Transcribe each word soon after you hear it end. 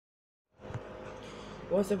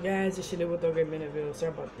What's up, guys? It's Shilly with the Great Minute.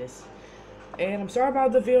 Sorry about this. And I'm sorry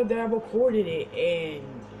about the video that I recorded it and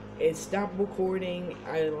it stopped recording.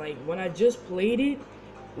 When I just played it,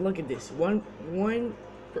 look at this. One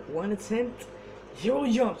attempt, 0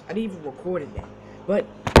 jumps. I didn't even record that. But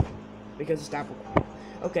because it stopped recording.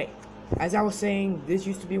 Okay. As I was saying, this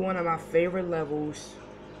used to be one of my favorite levels.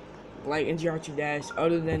 Like NGR2 Dash,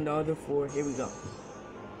 other than the other 4. Here we go.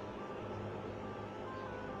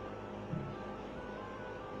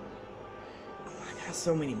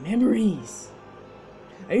 So many memories.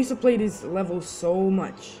 I used to play this level so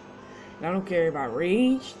much, and I don't care about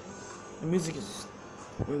rage. The music is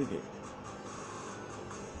really good,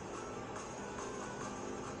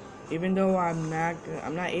 even though I'm not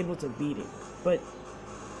able to beat it. But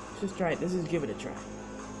let's just try it. Let's just give it a try.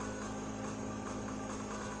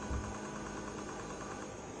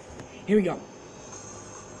 Here we go.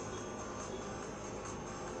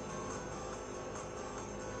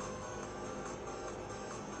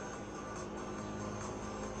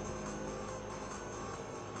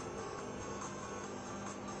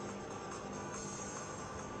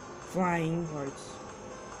 Flying parts.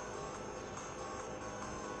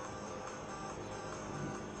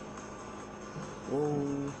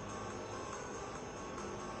 Whoa.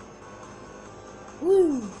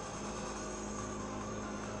 Woo.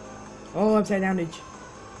 Oh, upside down edge.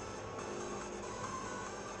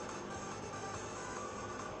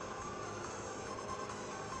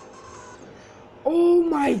 Oh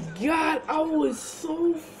my god, I was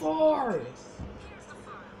so far.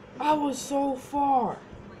 I was so far.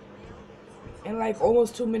 In like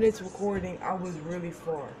almost 2 minutes recording, I was really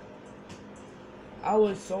far. I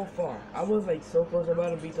was so far. I was like so close,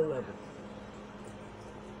 about to beat the level.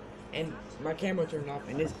 And my camera turned off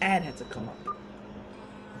and this ad had to come up.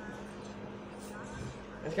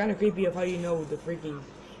 That's kind of creepy of how you know the freaking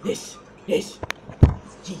this. Jeez.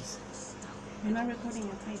 You're not recording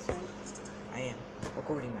your face, right? I am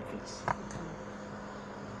recording my face.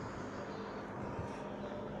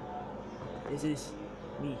 This is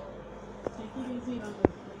me.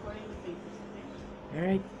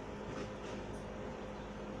 Alright.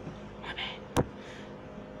 My bad.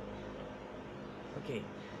 Okay.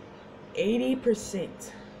 80%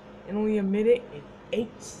 in only a minute and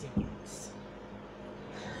 8 seconds.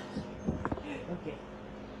 Okay.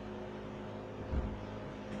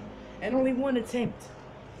 And only 1 attempt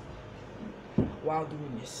while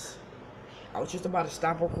doing this. I was just about to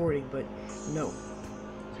stop recording, but no.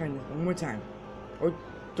 Try this one more time. Or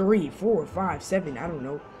 3, 4, 5, 7, I don't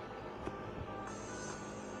know.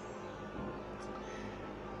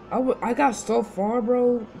 I got so far,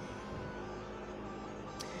 bro.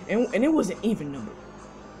 And it was an even number.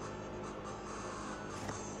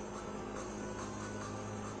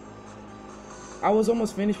 I was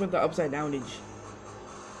almost finished with the upside down edge.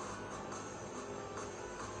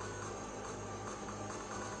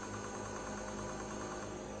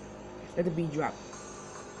 Let the beat drop.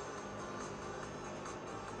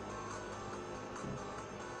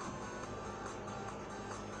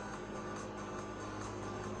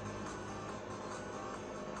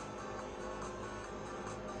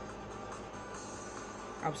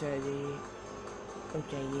 Upside down.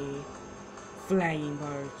 Okay, yeah. Flying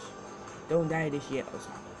parts. Don't die this yet. Oh,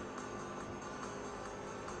 sorry.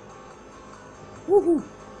 Woohoo!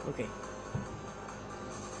 Okay.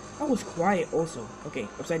 I was quiet also. Okay,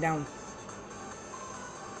 upside down.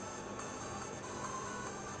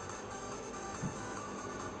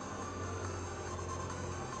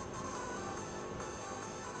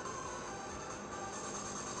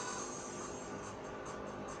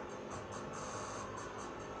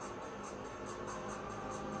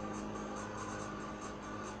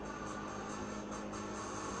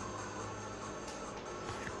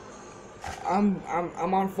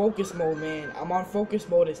 I'm on focus mode, man. I'm on focus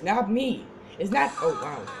mode. It's not me. It's not. Oh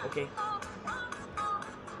wow. Okay.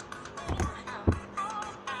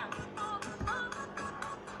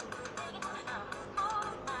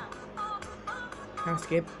 Now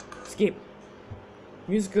skip.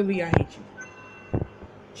 Musically, I hate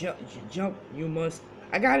you. Jump. You must.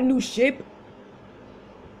 I got a new ship.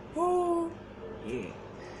 Oh yeah.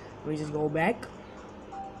 Let me just go back.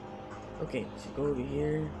 Okay, so go over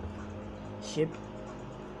here. Ship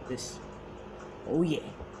this. Oh yeah.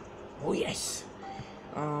 Oh yes.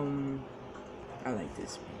 I like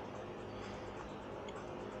this, man.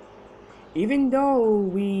 Even though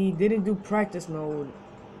we didn't do practice mode,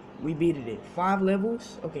 we beat it. 5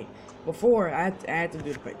 levels. Okay. Before I had to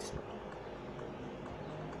do the practice mode.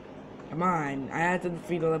 Come on, I had to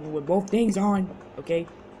defeat the level with both things on. Okay.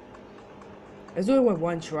 Let's do it with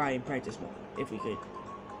 1 try in practice mode, if we could.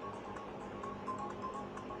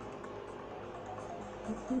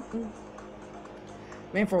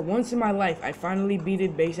 Man, for once in my life, I finally beat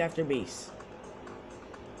it base after base.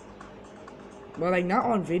 But like not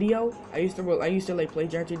on video. I used to like play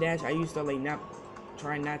Jar Dash. I used to like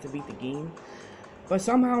try not to beat the game. But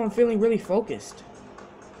somehow I'm feeling really focused.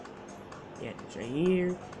 Yeah, it's right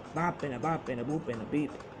here. Bop and a boop and a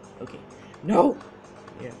beep. Okay. No!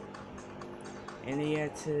 Yeah. And then you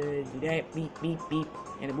have to do that. Beep, beep, beep.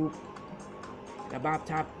 And a boop. And a bop,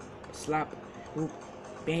 top, slop, boop,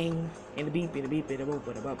 bang. And a beep, and a beep, and a boop,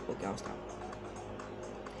 and a bop. Okay, I'll stop.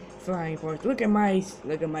 Flying parts. Look at my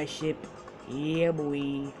ship. Yeah,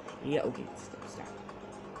 boy. Yeah, okay. Stop.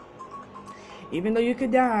 Even though you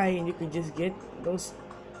could die and you could just get those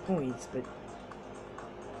points, but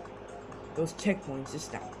those checkpoints, just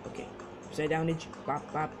stop. Okay. Upside down edge,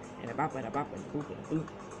 bop, bop, and a bop, and a bop, and a boop, and a boop.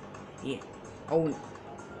 Yeah. Oh no.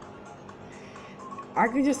 I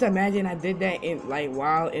could just imagine I did that in like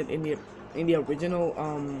while in the original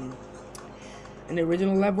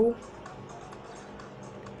level.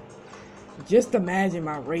 Just imagine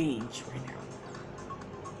my rage right now.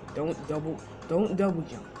 Don't double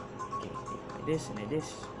jump. Okay, like this and like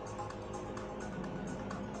this.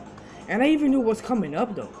 And I even knew what's coming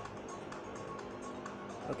up though.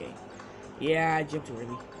 Okay. Yeah, I jumped too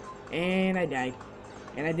early. And I died.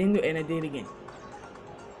 And I didn't do, and I did it again.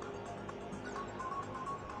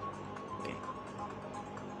 Okay.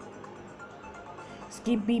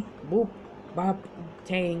 Skip beep boop bop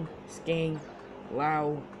tang skang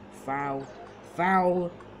low foul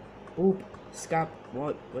boop scop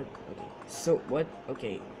what okay, so what,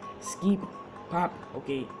 okay, skip pop,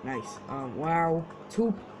 okay, nice, wow,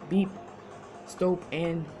 toop beep stope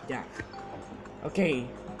and dap. Okay,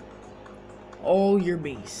 all your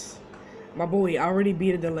base. My boy, I already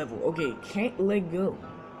beat the level. Okay, can't let go.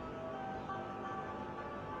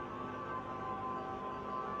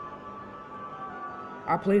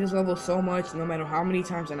 I played this level so much, no matter how many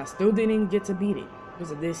times, and I still didn't get to beat it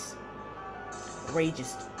because of this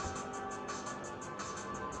outrageous.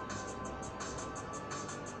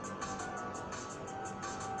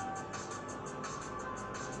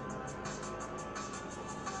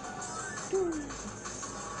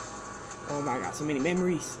 Oh my god, so many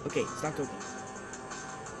memories. Okay, stop talking.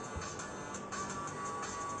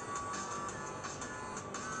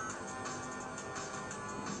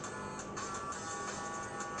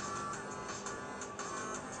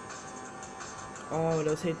 Oh,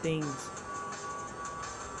 those hit things.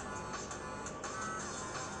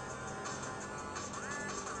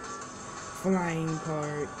 Flying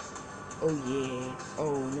part. Oh yeah.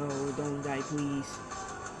 Oh no, don't die please.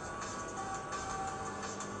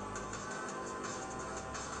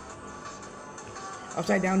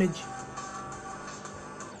 Upside down edge.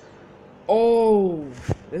 Oh,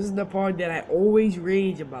 this is the part that I always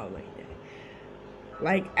rage about like that.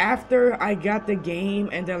 Like after I got the game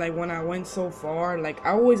and then like when I went so far, like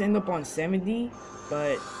I always end up on 70,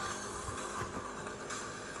 but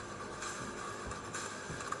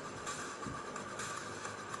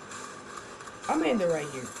I'm ending right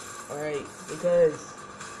here. Alright, because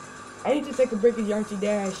I need to take a break of Yarnchy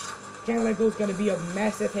Dash. Can't let go's gonna be a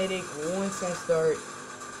massive headache once I start.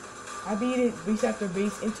 I beat it base after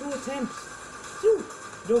base in 2 attempts. 2.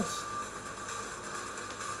 Dos.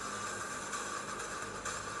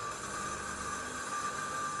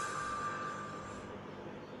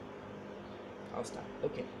 I'll stop.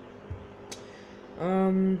 Okay.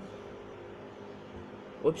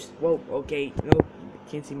 Whoops. Whoa. Okay. Nope.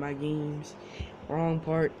 Can't see my games. Wrong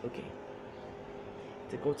part. Okay.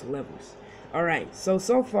 To go to levels. Alright, so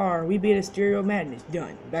far we beat a Stereo Madness,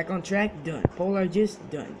 done. Back on track, done. Polar Gist,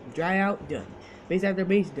 done. Dry Out, done. Base after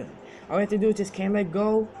base, done. All we have to do is just Can't Let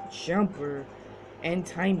Go, Jumper, and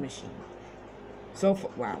Time Machine. So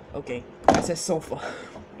far, wow, okay. I said so far.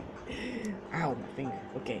 Ow, my finger,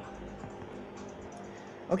 okay.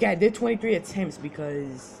 Okay, I did 23 attempts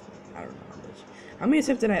because, I don't know how much. How many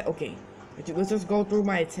attempts did I, okay. Let's just go through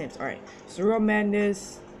my attempts. Alright, Stereo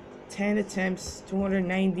Madness, 10 attempts,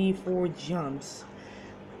 294 jumps,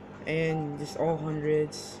 and just all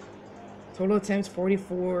hundreds. Total attempts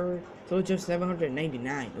 44, total jumps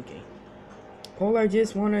 799. Okay. Polar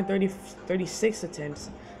Gist 136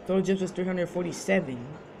 attempts, total jumps was 347.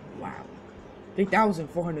 Wow.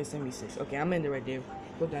 3,476. Okay, I'm in there right there.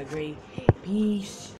 Hope that great. Peace.